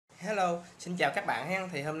Hello, xin chào các bạn ha.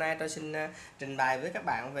 Thì hôm nay tôi xin trình bày với các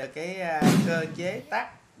bạn về cái cơ chế tác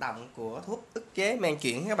động của thuốc ức chế men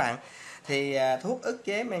chuyển các bạn. Thì thuốc ức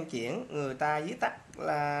chế men chuyển người ta viết tắt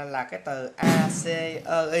là cái từ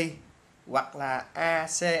ACEI hoặc là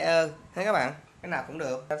ACE ha các bạn. Cái nào cũng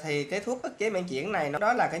được. Thì cái thuốc ức chế men chuyển này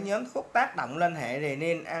đó là cái nhóm thuốc tác động lên hệ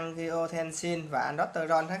renin, angiotensin và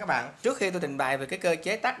aldosterone ha các bạn. Trước khi tôi trình bày về cái cơ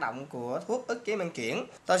chế tác động của thuốc ức chế men chuyển,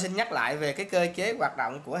 tôi xin nhắc lại về cái cơ chế hoạt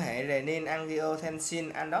động của hệ renin, angiotensin,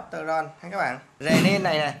 aldosterone ha các bạn. Renin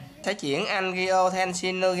này nè sẽ chuyển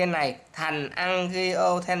angiotensin này thành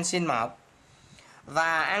angiotensin 1.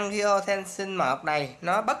 Và angiotensin 1 này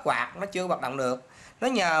nó bất hoạt, nó chưa hoạt động được. Nó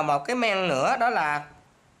nhờ một cái men nữa đó là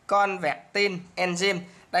convertin enzyme.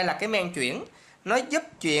 Đây là cái men chuyển. Nó giúp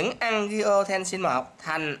chuyển angiotensin 1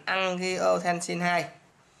 thành angiotensin 2.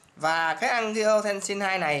 Và cái angiotensin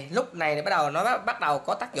 2 này lúc này nó bắt đầu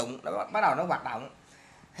có tác dụng, nó bắt đầu nó hoạt động.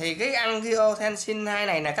 Thì cái angiotensin 2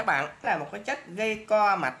 này nè các bạn, là một cái chất gây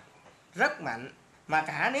co mạch rất mạnh. Mà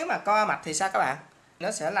cả nếu mà co mạch thì sao các bạn?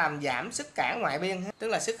 Nó sẽ làm giảm sức cản ngoại biên, tức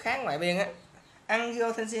là sức kháng ngoại biên á.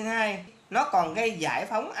 Angiotensin 2 nó còn gây giải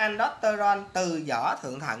phóng aldosterone từ vỏ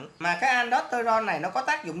thượng thận. Mà cái aldosterone này nó có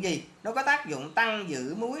tác dụng gì? Nó có tác dụng tăng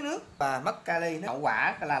giữ muối nước và mất kali. Hậu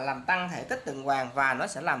quả là làm tăng thể tích tuần hoàn và nó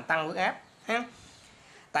sẽ làm tăng huyết áp ha.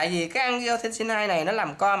 Tại vì cái angiotensin 2 này nó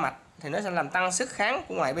làm co mạch thì nó sẽ làm tăng sức kháng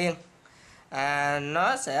của ngoại biên.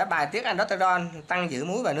 Nó sẽ bài tiết aldosterone, tăng giữ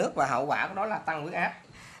muối và nước và hậu quả của nó là tăng huyết áp.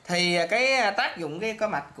 Thì cái tác dụng gây co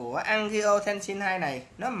mạch của angiotensin 2 này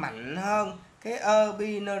nó mạnh hơn cái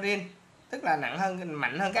erbinerin, tức là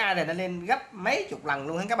mạnh hơn cái adrenaline gấp mấy chục lần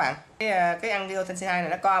luôn ha các bạn. Cái angiotensin 2 này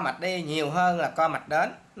nó co mạch đi nhiều hơn là co mạch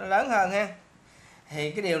đến, nó lớn hơn ha.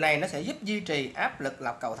 Thì cái điều này nó sẽ giúp duy trì áp lực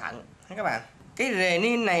lọc cầu thận ha các bạn. Cái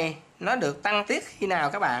renin này nó được tăng tiết khi nào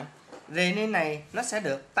các bạn? Renin này nó sẽ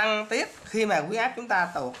được tăng tiết khi mà huyết áp chúng ta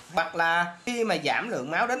tụt, hoặc là khi mà giảm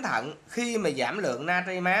lượng máu đến thận, khi mà giảm lượng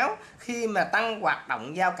natri máu, khi mà tăng hoạt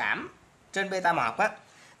động giao cảm trên beta 1 á,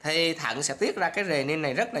 thì thận sẽ tiết ra cái renin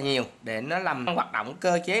này rất là nhiều để nó làm hoạt động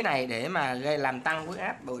cơ chế này để mà làm tăng huyết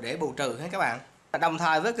áp để bù trừ hết các bạn. Đồng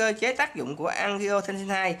thời với cơ chế tác dụng của angiotensin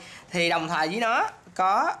 2 thì đồng thời với nó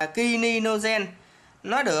có kininogen,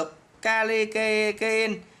 nó được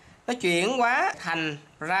kali-kein nó chuyển hóa thành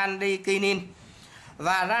randikinin.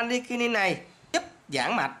 Và randikinin này giúp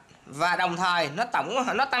giãn mạch và đồng thời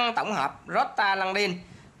nó tăng tổng hợp prostaglandin,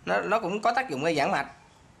 nó cũng có tác dụng gây giãn mạch.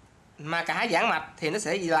 Mà cả giãn mạch thì nó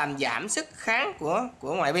sẽ làm giảm sức kháng của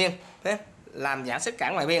ngoại biên, làm giảm sức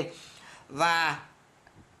cản ngoại biên. Và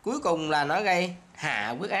cuối cùng là nó gây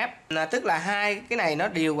hạ huyết áp, tức là hai cái này nó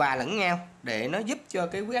điều hòa lẫn nhau để nó giúp cho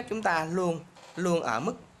cái huyết áp chúng ta luôn ở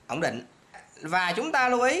mức ổn định. Và chúng ta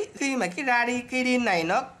lưu ý khi mà cái radicidin này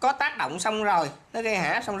nó có tác động xong rồi, nó gây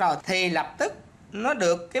hạ xong rồi thì lập tức nó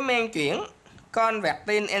được cái men chuyển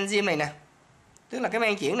convertin enzyme này nè, tức là cái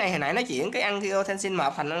men chuyển này hồi nãy nó chuyển cái angiotensin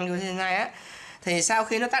 1 thành angiotensin 2 á, thì sau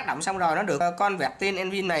khi nó tác động xong rồi nó được convertin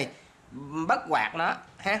enzyme này bất hoạt nó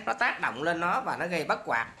ha, nó tác động lên nó và nó gây bất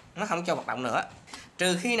hoạt, nó không cho hoạt động nữa.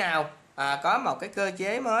 Trừ khi nào có một cái cơ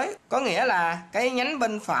chế mới, có nghĩa là cái nhánh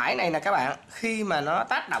bên phải này nè các bạn, khi mà nó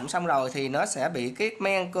tác động xong rồi thì nó sẽ bị cái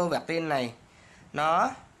men convertin này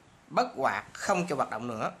nó bất hoạt, không cho hoạt động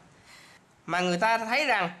nữa. Mà người ta thấy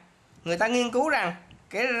rằng, người ta nghiên cứu rằng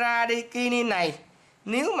cái radicidin này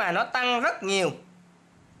nếu mà nó tăng rất nhiều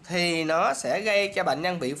thì nó sẽ gây cho bệnh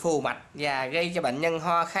nhân bị phù mạch và gây cho bệnh nhân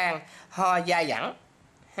ho khan, ho dai dẳng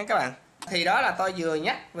ha các bạn. Thì đó là tôi vừa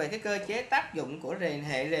nhắc về cái cơ chế tác dụng của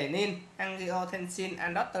hệ renin, angiotensin,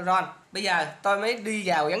 aldosterone. Bây giờ tôi mới đi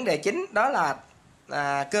vào vấn đề chính, đó là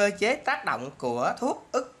cơ chế tác động của thuốc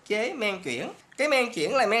ức chế men chuyển. Cái men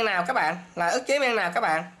chuyển là men nào các bạn? Là ức chế men nào các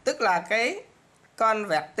bạn? Tức là cái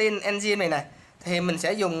convertin enzyme này nè. Thì mình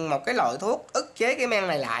sẽ dùng một cái loại thuốc ức chế cái men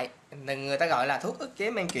này lại, người ta gọi là thuốc ức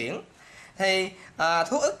chế men chuyển. Thì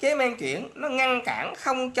thuốc ức chế men chuyển nó ngăn cản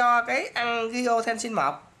không cho cái angiotensin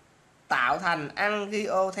 1 tạo thành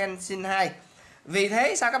angiotensin 2. Vì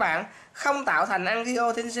thế sao các bạn? Không tạo thành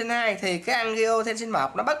angiotensin 2 thì cái angiotensin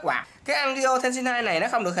 1 nó bất hoạt. Cái angiotensin 2 này nó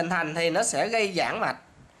không được hình thành thì nó sẽ gây giãn mạch.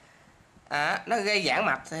 Nó gây giãn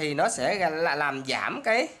mạch thì nó sẽ làm giảm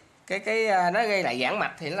cái nó gây lại giãn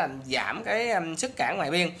mạch thì nó làm giảm cái sức cản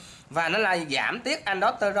ngoại biên và nó là giảm tiết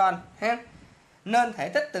aldosterone ha. Nên thể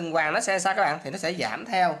tích tuần hoàn nó sẽ sao các bạn? Thì nó sẽ giảm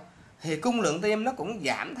theo. Thì cung lượng tim nó cũng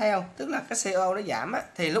giảm theo, tức là cái CO nó giảm á,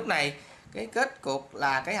 thì lúc này cái kết cục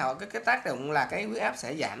là cái tác dụng là cái huyết áp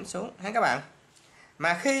sẽ giảm xuống ha các bạn.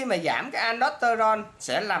 Mà khi mà giảm cái aldosterone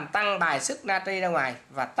sẽ làm tăng bài xuất natri ra ngoài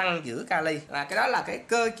và tăng giữ kali. Và cái đó là cái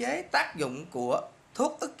cơ chế tác dụng của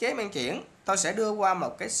thuốc ức chế men chuyển. tôi sẽ đưa qua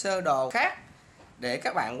một cái sơ đồ khác để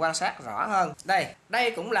các bạn quan sát rõ hơn.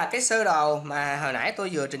 Đây cũng là cái sơ đồ mà hồi nãy tôi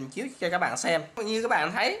vừa trình chiếu cho các bạn xem. Như các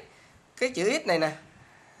bạn thấy cái chữ X này nè,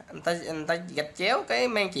 người ta gạch chéo cái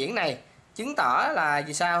men chuyển này, chứng tỏ là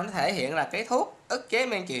vì sao? Nó thể hiện là cái thuốc ức chế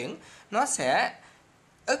men chuyển nó sẽ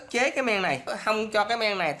ức chế cái men này, không cho cái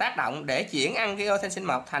men này tác động để chuyển angiotensin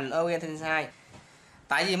 1 thành angiotensin 2.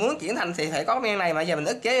 Tại vì muốn chuyển thành thì phải có cái men này, mà giờ mình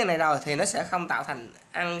ức chế cái này rồi thì nó sẽ không tạo thành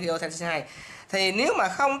angiotensin 2. Thì nếu mà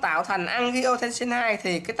không tạo thành angiotensin 2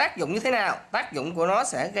 thì cái tác dụng như thế nào? Tác dụng của nó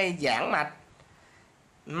sẽ gây giãn mạch.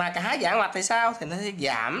 Mà cả giãn mạch thì sao? Thì nó sẽ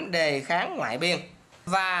giảm đề kháng ngoại biên.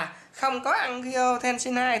 Và không có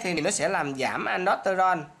angiotensin 2 thì nó sẽ làm giảm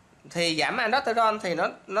aldosterone. Thì giảm aldosterone thì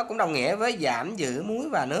nó cũng đồng nghĩa với giảm giữ muối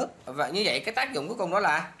và nước. Và như vậy cái tác dụng cuối cùng đó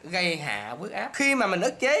là gây hạ huyết áp. Khi mà mình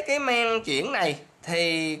ức chế cái men chuyển này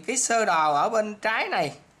thì cái sơ đồ ở bên trái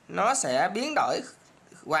này nó sẽ biến đổi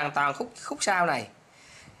hoàn toàn khúc sau này.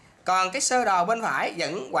 Còn cái sơ đồ bên phải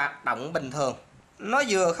vẫn hoạt động bình thường. Nó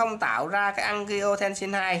vừa không tạo ra cái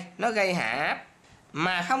angiotensin 2, nó gây hạ áp,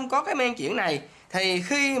 mà không có cái men chuyển này thì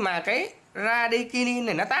khi mà cái radikinin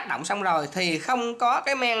này nó tác động xong rồi thì không có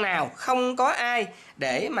cái men nào, không có ai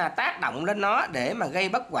để mà tác động lên nó để mà gây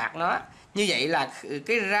bất hoạt nó. Như vậy là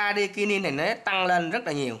cái radikinin này nó tăng lên rất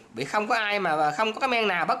là nhiều, bị không có ai mà không có cái men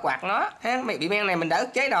nào bất hoạt nó. Bị men này mình đã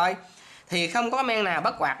ức chế rồi thì không có men nào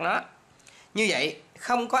bất hoạt nó. Như vậy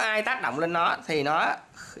không có ai tác động lên nó thì nó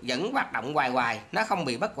vẫn hoạt động hoài, nó không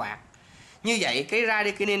bị bất hoạt. Như vậy cái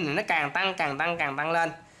radikinin này nó càng tăng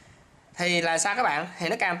lên. Thì là sao các bạn? Thì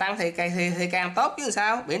nó càng tăng thì càng tốt chứ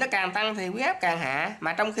sao? Vì nó càng tăng thì huyết áp càng hạ.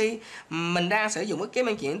 Mà trong khi mình đang sử dụng ức chế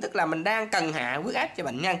men chuyển, tức là mình đang cần hạ huyết áp cho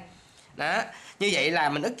bệnh nhân. Đó. Như vậy là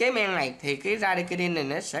mình ức chế men này thì cái radikinin này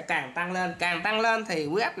nó sẽ càng tăng lên thì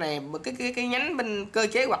huyết áp này, cái nhánh bên cơ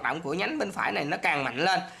chế hoạt động của nhánh bên phải này nó càng mạnh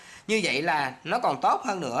lên. Như vậy là nó còn tốt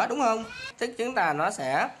hơn nữa, đúng không? Tức chúng ta nó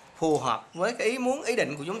sẽ phù hợp với cái ý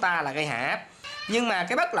định của chúng ta là gây hạ áp. Nhưng mà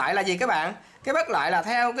cái bất lợi là gì các bạn? Cái bất lợi là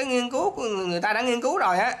theo cái nghiên cứu của người ta đã nghiên cứu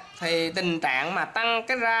rồi á, thì tình trạng mà tăng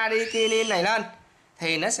cái radikinin này lên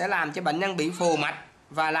thì nó sẽ làm cho bệnh nhân bị phù mạch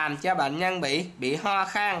và làm cho bệnh nhân bị ho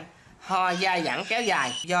khan, ho dai dẳng kéo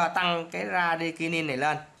dài do tăng cái radikinin này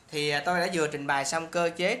lên. Thì tôi đã vừa trình bày xong cơ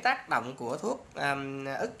chế tác động của thuốc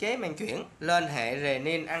ức chế men chuyển lên hệ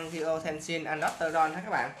renin, angiotensin, aldosterone các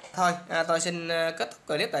bạn. Thôi, tôi xin kết thúc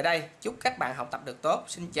clip tại đây. Chúc các bạn học tập được tốt.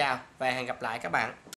 Xin chào và hẹn gặp lại các bạn.